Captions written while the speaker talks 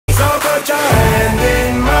put your hand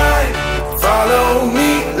in mine. Follow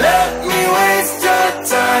me, let me waste your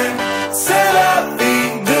time. Set up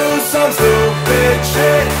feet, do some stupid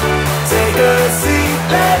shit. Take a seat,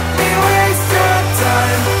 let me waste your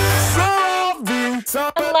time.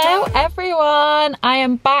 Hello everyone, I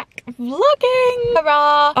am back vlogging.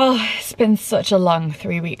 Hurrah! Oh, it's been such a long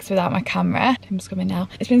 3 weeks without my camera. Tim's coming now.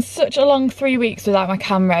 It's been such a long 3 weeks without my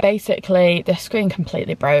camera. Basically, the screen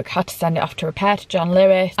completely broke. Had to send it off to repair to John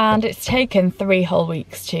Lewis, and it's taken 3 whole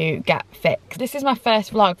weeks to get fixed. This is my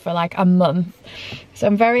first vlog for like a month, so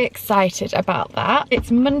I'm very excited about that.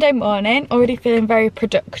 It's Monday morning, already feeling very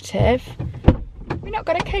productive. Have we not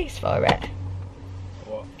got a case for it?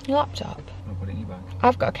 What? Your laptop. I'll put it in your bag.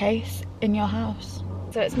 I've got a case in your house.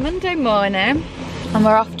 So it's Monday morning and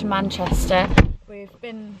we're off to Manchester. We've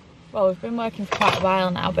been working for quite a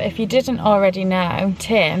while now, but if you didn't already know,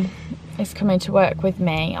 Tim is coming to work with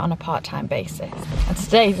me on a part-time basis. And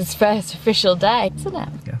today's his first official day, isn't it?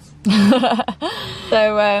 Yes.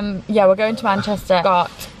 So yeah, we're going to Manchester.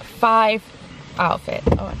 Got 5 outfits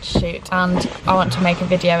I want to shoot and I want to make a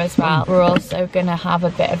video as well. We're also gonna have a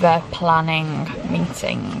bit of a planning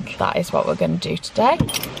meeting. That is what we're gonna do today.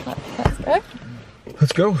 Let's go.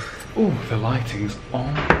 Let's go. Oh, the lighting's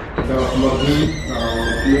on.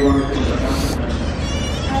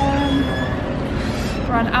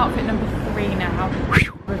 We're on outfit number 3 now.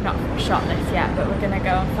 We've not shot this yet, but we're gonna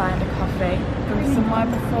go and find a coffee from somewhere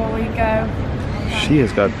before we go. She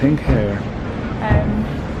has got pink hair.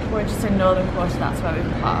 We're just in Northern Quarter, that's where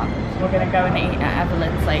we've parked. We're gonna go and eat at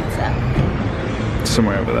Evelyn's later.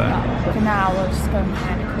 Somewhere over there. For now, we'll just go and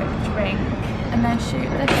find a quick drink and then shoot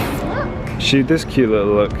this look. Shoot this cute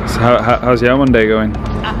little look. So how's your Monday going?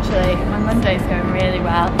 Actually, my Monday's going really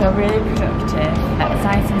well. Feel really productive. It's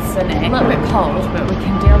nice and sunny. A little bit cold, but we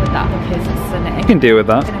can deal with that because it's sunny. You can deal with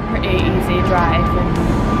that. It's been a pretty easy drive and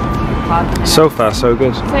parking. So far, so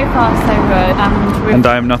good. So far, so good. And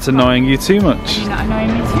I'm not annoying you too much. You're not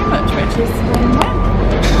annoying me too much, which is win-win.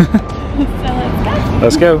 So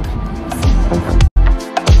let's go. Let's go.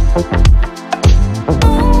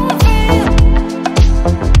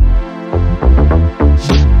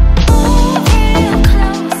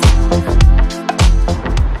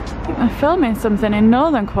 Filming something in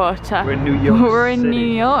Northern Quarter. We're in New York. We're in City. New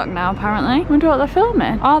York now, apparently. Wonder what they're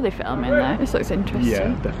filming. Are they filming though? This looks interesting.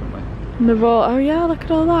 Yeah, definitely. And they've all, oh yeah, look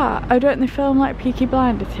at all that. Oh, don't they film like Peaky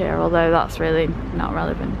Blinders here? Although that's really not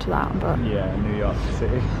relevant to that, but. Yeah, New York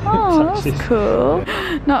City. Oh, that's cool.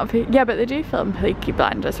 Not yeah, but they do film Peaky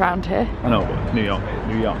Blinders around here. I know, but New York,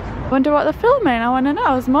 New York. Wonder what they're filming. I want to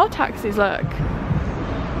know. There's more taxis. Look.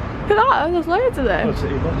 Look at that. There's loads of them. Oh,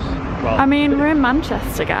 city bus. Well, I mean, we're in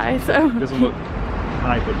Manchester, guys, so. It doesn't look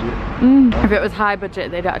high budget. If it was high budget,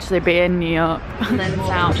 they'd actually be in New York. Lynn's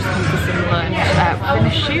out just come for some lunch.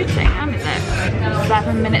 Finished shooting, how is it?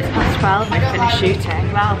 7 minutes past 12, we finished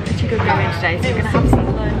shooting. Well, pretty good going today, so we're going to have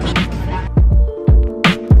some lunch.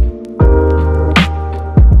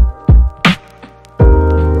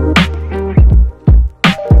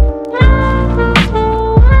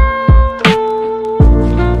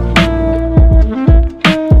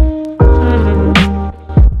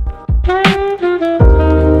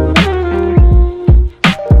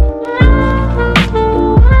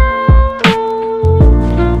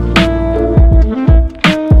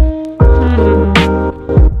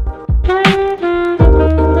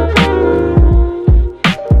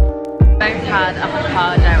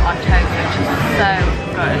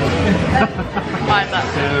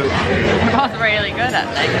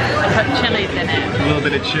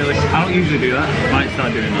 Chili. I don't usually do that. Might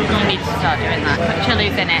start doing that. You need to start doing that. Put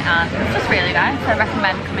chilies in it and it's just really nice. I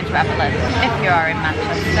recommend coming to Evelyn if you are in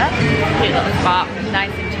Manchester. Cute little spot,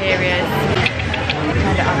 nice interiors.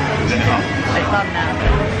 Turn it on. Turn it on. It's on now.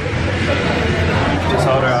 Just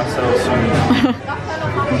order ourselves some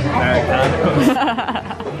Americanos.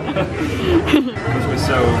 Because we're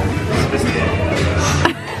so sophisticated.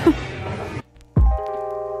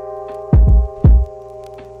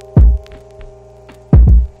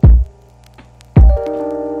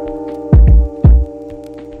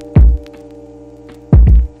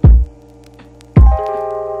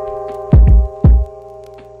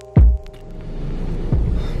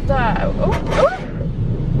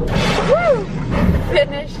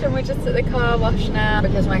 Finished and we're just at the car wash now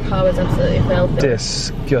because my car was absolutely filthy.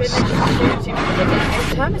 Disgusting.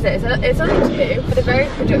 What time is it? It's only 2. But a very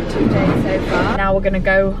productive day so far. Now we're gonna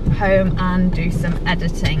go home and do some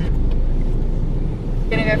editing.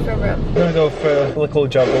 Gonna go for a run. I'm gonna go for a little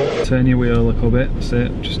joggle. Turn your wheel a little bit, that's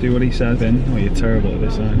it. Just do what he says then. Oh, you're terrible at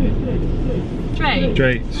this, aren't you? Straight.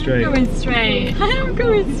 Straight, straight. I'm going straight. I'm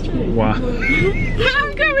going straight. Wow.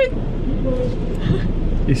 I'm going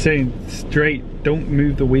He's saying straight, don't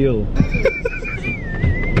move the wheel.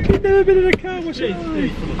 I've never been in a car wash.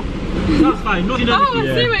 That's fine, nothing Oh,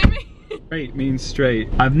 I see what you mean. Straight means straight.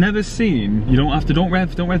 I've never seen, you don't have to, don't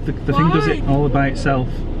rev. The thing does it all by itself.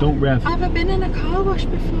 Don't rev. I've never been in a car wash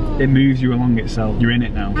before. It moves you along itself. You're in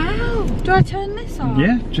it now. Ow! Do I turn this on?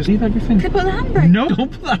 Yeah, just leave everything. Can I put the handbrake? No, don't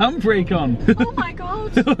put the handbrake on. Oh my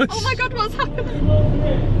god. Oh my god, what's happening?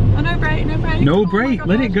 Oh, no brake, no brake. No Oh brake, God,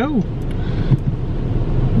 let it go.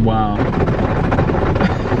 Wow.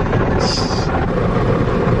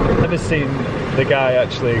 Never seen the guy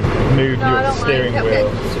actually move you at the steering wheel.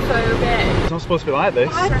 It's not supposed to be like this.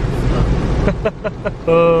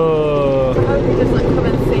 Oh. I hope he doesn't come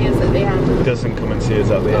and see us at the end. He doesn't come and see us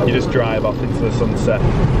at the end. You just drive off into the sunset. I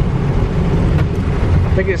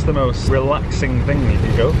think it's the most relaxing thing you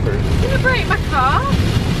can go through. I'm gonna brake my car.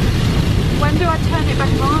 When do I turn it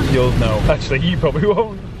back on? You'll know. Actually, you probably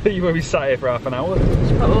won't. You won't be sat here for half an hour.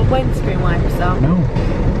 Just put a windscreen wipers on. No.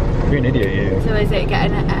 You're an idiot, you. So is it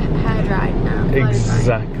getting a hair dry now?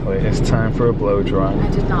 Exactly. It's time for a blow dry. I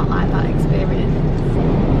did not like that experience.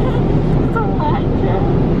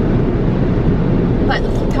 Like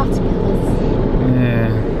little caterpillars. Yeah.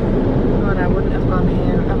 God, I wouldn't have gone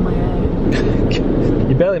here on my own.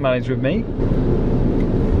 You barely managed with me.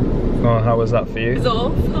 Oh, how was that for you? It's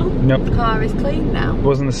awful. Nope. The car is clean now.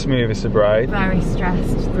 Wasn't the smoothest of ride. Very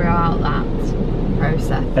stressed throughout that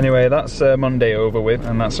process. Anyway, that's Monday over with,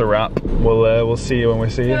 and that's a wrap. We'll see you when we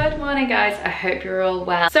see you. Good morning, guys. I hope you're all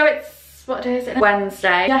well. So it's, what day is it?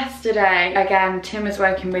 Wednesday. Yesterday, again, Tim was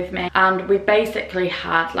working with me and we basically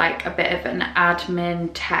had like a bit of an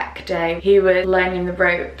admin tech day. He was learning the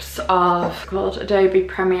ropes of called Adobe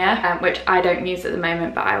Premiere, which I don't use at the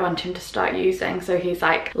moment, but I want him to start using. So he's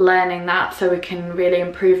like learning that so we can really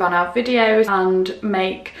improve on our videos and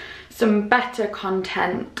make some better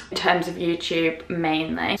content in terms of YouTube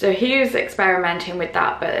mainly. So he was experimenting with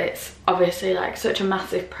that, but it's obviously like such a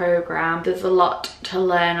massive program. There's a lot to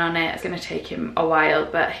learn on it. It's going to take him a while,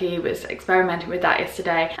 but he was experimenting with that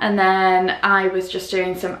yesterday. And then I was just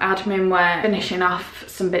doing some admin work, finishing off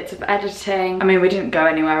some bits of editing. I mean, we didn't go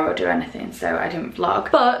anywhere or do anything, so I didn't vlog.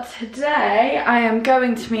 But today I am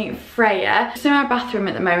going to meet Freya. It's in my bathroom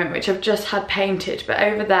at the moment, which I've just had painted, but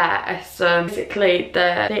over there is some basically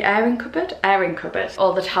the airing cupboard,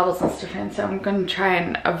 all the towels and stuff in, so I'm going to try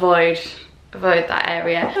and avoid that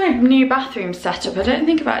area. My new bathroom setup, I don't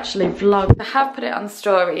think I've actually vlogged. I have put it on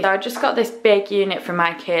story. So I just got this big unit from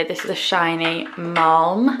IKEA. This is a shiny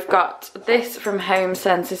Malm. I've got this from Home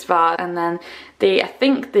Senses vase, and then I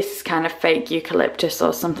think this is kind of fake eucalyptus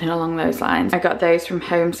or something along those lines. I got those from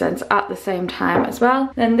Home Sense at the same time as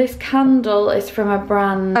well. Then this candle is from a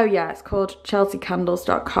brand, oh yeah, it's called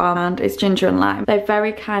chelseacandles.com and it's ginger and lime. They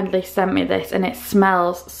very kindly sent me this and it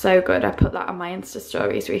smells so good. I put that on my Insta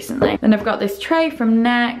stories recently. Then I've got this tray from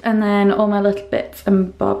Next and then all my little bits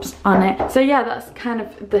and bobs on it. So yeah, that's kind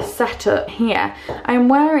of the setup here. I'm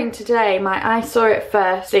wearing today my I Saw It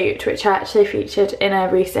First suit, which I actually featured in a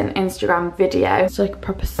recent Instagram video. It's like a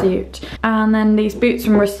proper suit. And then these boots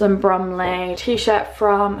from Russell & Bromley, t-shirt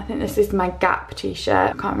from, I think this is my Gap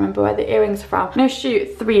t-shirt. I can't remember where the earrings are from. I'm gonna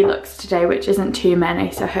shoot 3 looks today, which isn't too many,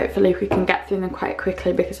 so hopefully we can get through them quite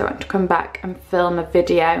quickly because I want to come back and film a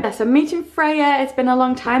video. Yeah, so I'm meeting Freya. It's been a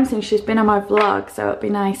long time since she's been on my vlog, so it'd be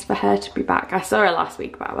nice for her to be back. I saw her last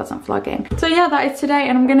week, but I wasn't vlogging. So yeah, that is today,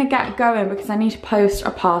 and I'm gonna get going because I need to post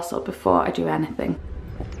a parcel before I do anything.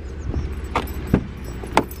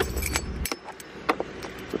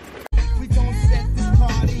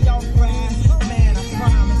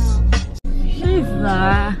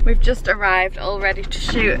 We've just arrived, all ready to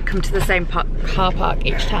shoot. Come to the same car park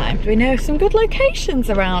each time. We know some good locations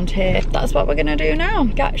around here. That's what we're gonna do now.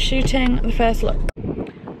 Get shooting the first look.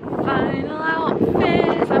 Final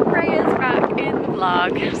outfit. So Freya's back in the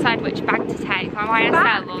vlog. Decide which bag to take, my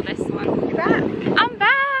YSL or this one. You're back. I'm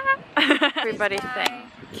back! Everybody think.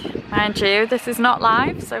 Mind you, this is not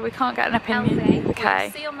live, so we can't get an opinion.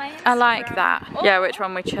 Okay. I like that. Yeah, which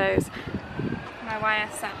one we chose. My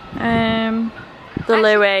YSL. The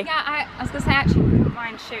Louis. Yeah, I was gonna say I actually wouldn't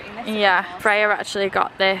mind shooting this. Yeah, Freya actually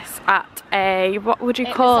got this at a, what would you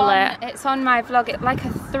call it? It's on my vlog. It's like a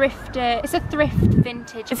thrifted. It's a thrift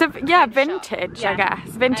vintage. It's a vintage, shop. I guess.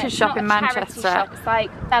 Vintage shop in Manchester. Shop. It's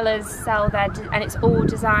like sellers sell their, and it's all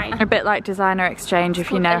design. A bit like Designer Exchange,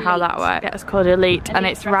 if you know how that works. Yeah, it's called Elite, and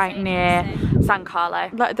it's right near San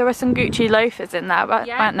Carlo. Like, there were some Gucci loafers in there, weren't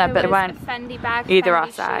there? But they weren't Fendi bag, either Fendi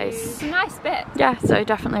our size. Shoes. Nice bit. Yeah, so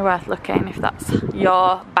definitely worth looking if that's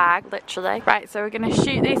your bag, literally. Right, so we're gonna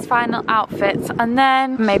shoot these final outfits and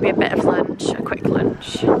then maybe a bit of lunch, a quick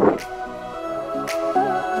lunch.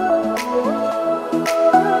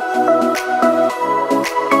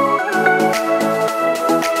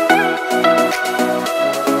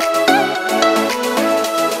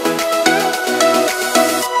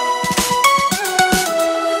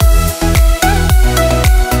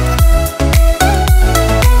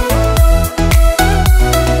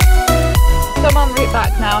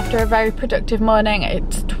 After a very productive morning.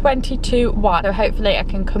 It's 22:01, so hopefully I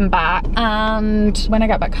can come back, and when I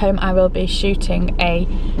get back home I will be shooting a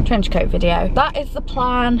trench coat video. That is the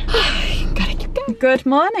plan. Gotta keep going. Good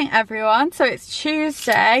morning everyone. So it's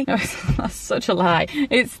Tuesday. That's such a lie.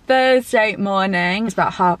 It's Thursday morning. It's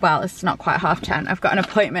about well, it's not quite 10:30. I've got an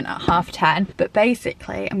appointment at 10:30, but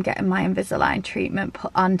basically I'm getting my Invisalign treatment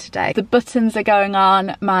put on today. The buttons are going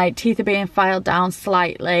on, my teeth are being filed down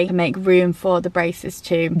slightly to make room for the braces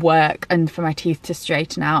to work and for my teeth to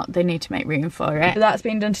straighten out. They need to make room for it. So that's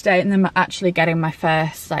been done today, and then I'm actually getting my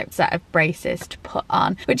first set of braces to put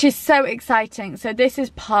on, which is so exciting. So this is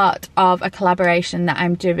part of a collaboration that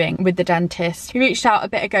I'm doing with the dentist. He reached out a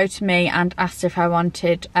bit ago to me and asked if I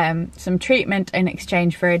wanted some treatment in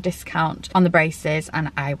exchange for a discount on the braces, and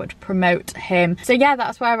I would promote him. So yeah,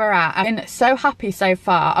 that's where we're at. I've been so happy so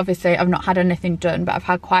far. Obviously I've not had anything done, but I've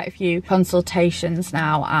had quite a few consultations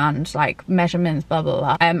now and like measurements, blah blah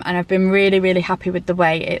blah, and I've been really happy with the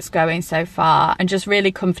way it's going so far and just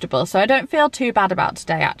really comfortable. So I don't feel too bad about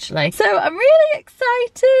today actually. So I'm really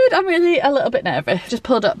excited. I'm really a little bit nervous. Just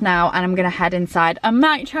pulled up now and I'm gonna head inside. I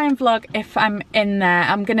might try and vlog if I'm in there.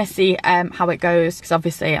 I'm gonna see how it goes, because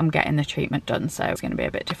obviously I'm getting the treatment done, so it's gonna be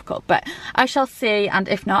a bit difficult, but I shall see, and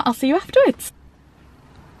if not, I'll see you afterwards.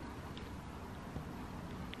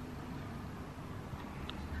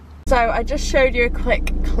 So I just showed you a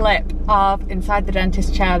quick clip of inside the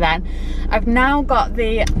dentist chair then. I've now got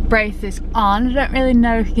the braces on. I don't really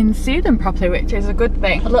know if you can see them properly, which is a good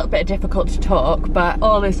thing. A little bit difficult to talk, but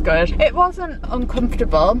all is good. It wasn't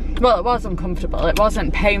uncomfortable. Well, it was uncomfortable. It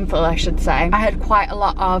wasn't painful, I should say. I had quite a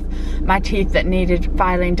lot of my teeth that needed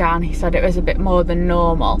filing down. He said it was a bit more than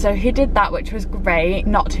normal. So he did that, which was great.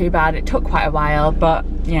 Not too bad. It took quite a while, but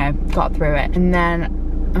you know, got through it. And then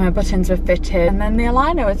my buttons were fitted, and then the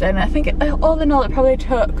aligner was in. I think all in all it probably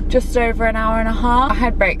took just over an hour and a half. I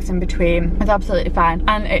had breaks in between. It was absolutely fine,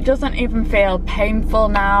 and it doesn't even feel painful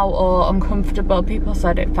now or uncomfortable. People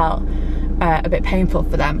said it felt a bit painful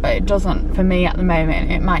for them, but it doesn't for me at the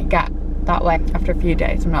moment. It might get that way after a few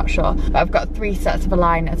days, I'm not sure. But I've got 3 sets of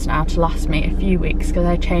aligners now to last me a few weeks, because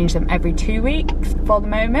I change them every 2 weeks for the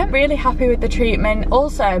moment. Really happy with the treatment.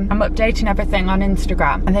 Also, I'm updating everything on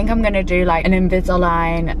Instagram. I think I'm going to do like an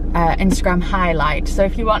Invisalign Instagram highlight. So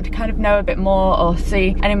if you want to kind of know a bit more or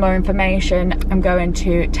see any more information, I'm going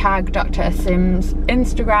to tag Dr. Asim's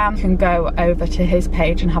Instagram. You can go over to his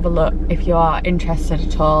page and have a look if you are interested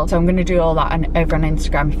at all. So I'm going to do all that over on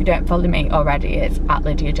Instagram. If you don't follow me already, it's at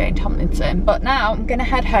Lydia Tomlinson. But now I'm gonna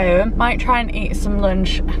head home, might try and eat some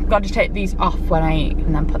lunch. I've got to take these off when I eat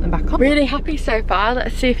and then put them back on. Really happy so far.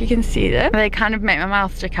 Let's see if you can see them. They kind of make my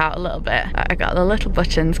mouth stick out a little bit. I got the little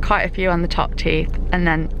buttons, quite a few on the top teeth and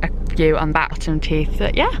then a few on the bottom teeth.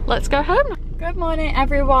 So yeah, let's go home. Good morning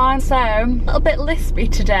everyone. So a little bit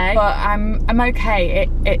lispy today, but I'm okay.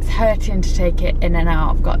 It's hurting to take it in and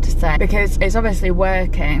out, I've got to say, because it's obviously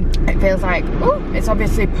working. It feels like, oh, it's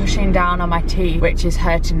obviously pushing down on my teeth, which is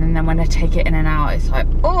hurting, and then when I take it in and out it's like,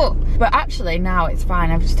 oh, but actually now it's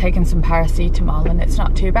fine. I've just taken some paracetamol and it's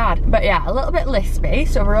not too bad. But yeah, a little bit lispy,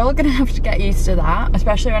 so we're all gonna have to get used to that,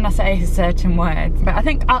 especially when I say certain words. But I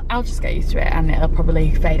think I'll just get used to it and it'll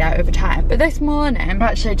probably fade out over time. But this morning I've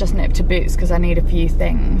actually just nipped to Boots because I need a few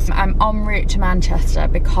things. I'm en route to Manchester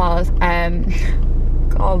because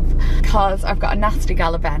I've got a nasty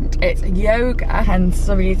gal event. It's yoga, hence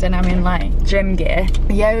the reason I'm in like gym gear.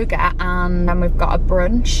 Yoga, and then we've got a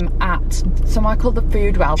brunch at somewhere called the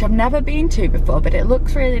Food Well, which I've never been to before, but it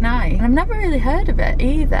looks really nice. And I've never really heard of it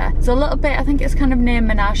either. It's a little bit, I think it's kind of near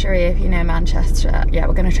Menagerie, if you know Manchester. Yeah,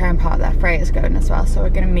 we're gonna try and park there. Freya's going as well, so we're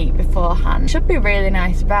gonna meet beforehand. Should be a really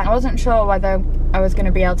nice event. I wasn't sure whether I was going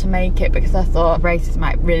to be able to make it because I thought races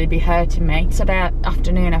might really be hurting me. Today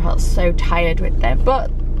afternoon I felt so tired with them,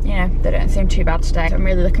 but you know, they don't seem too bad today. So I'm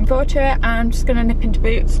really looking forward to it. I'm just gonna nip into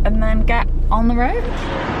Boots and then get on the road.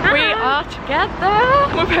 We are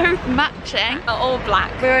together. We're both matching. All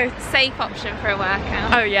black. We're a safe option for a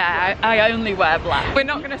workout. Oh yeah, I only wear black. We're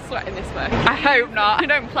not gonna sweat in this work. I hope not. I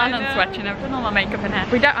don't plan on sweating. I've done all my makeup and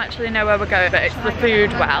hair. We don't actually know where we're going, but it's the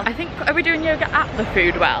Food Well. I think, are we doing yoga at the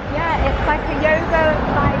Food Well? Yeah, it's like a yoga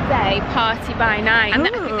by day, party by night. And I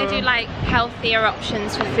think they do like healthier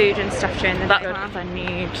options for food and stuff during the day. That's what I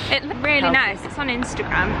need. It looked really nice. It's on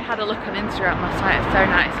Instagram. I had a look on Instagram last night. It's so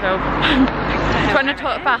nice. So when I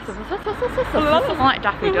talk about fast. Like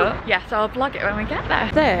Daffy Duck. Yeah, so I'll vlog it when we get there.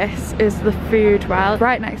 This is the food well,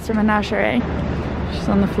 right next to Menagerie. She's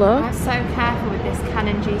on the floor. I'm so careful with this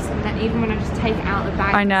Canon G7, even when I just take it out of the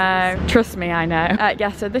bag. I know, trust me, I know.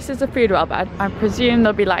 Yeah, so this is a food well bed. I presume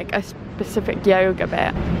there'll be like a specific yoga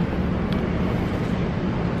bit.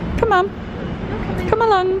 Come on, come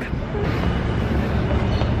along.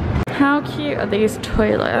 How cute are these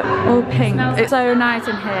toilets? All pink. It's so nice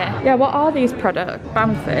in here. Yeah, what are these products?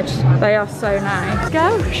 Bamford. They are so nice.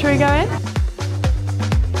 Go, should we go in?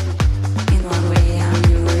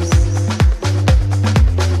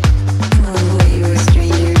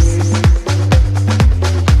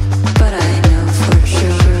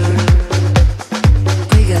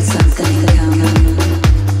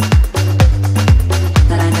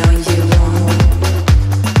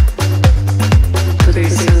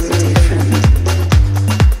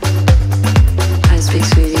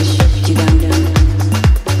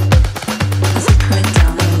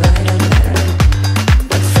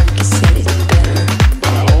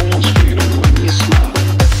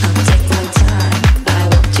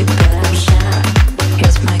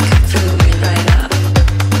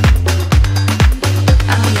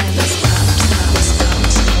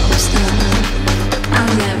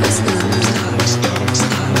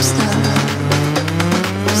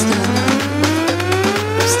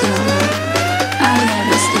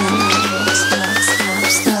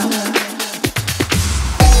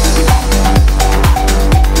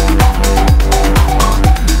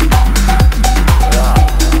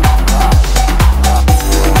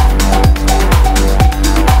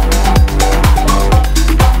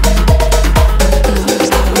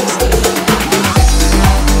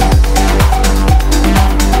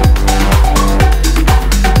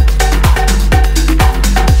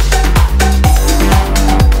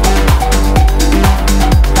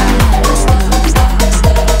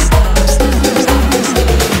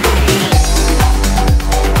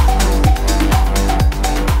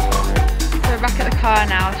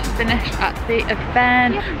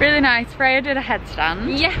 Event. Yeah. Really nice. Freya did a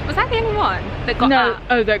headstand. Yeah, was that the only one that got up?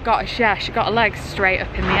 Oh, that got us, yeah, she got her legs straight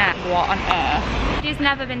up in the air. What on earth? She's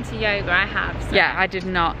never been to yoga, I have. So. Yeah, I did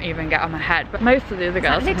not even get on my head, but most of the other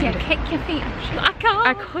girls. Lydia, kick your feet up. I can't.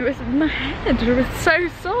 I couldn't. It was my head. It was so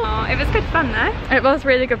sore. Oh, it was good fun though. It was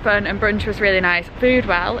really good fun, and brunch was really nice. Food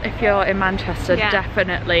well, if you're in Manchester,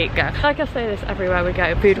 definitely go. Like I say this everywhere we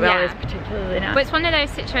go, food well is particularly nice. But it's one of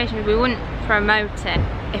those situations we wouldn't promote it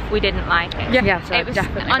if we didn't like it. Yeah, so it was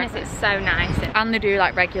definitely. Honestly, it's so nice. And they do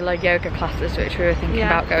like regular yoga classes, which we were thinking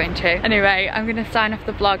about going to. Anyway, I'm gonna sign off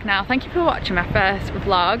the vlog now. Thank you for watching my first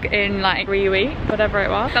vlog in like 3 weeks, whatever it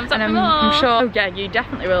was. Thumbs up and for more. I'm sure, oh yeah, you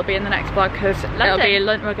definitely will be in the next vlog because it'll be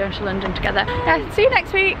we're going to London together. Yeah, see you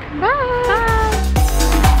next week. Bye. Bye.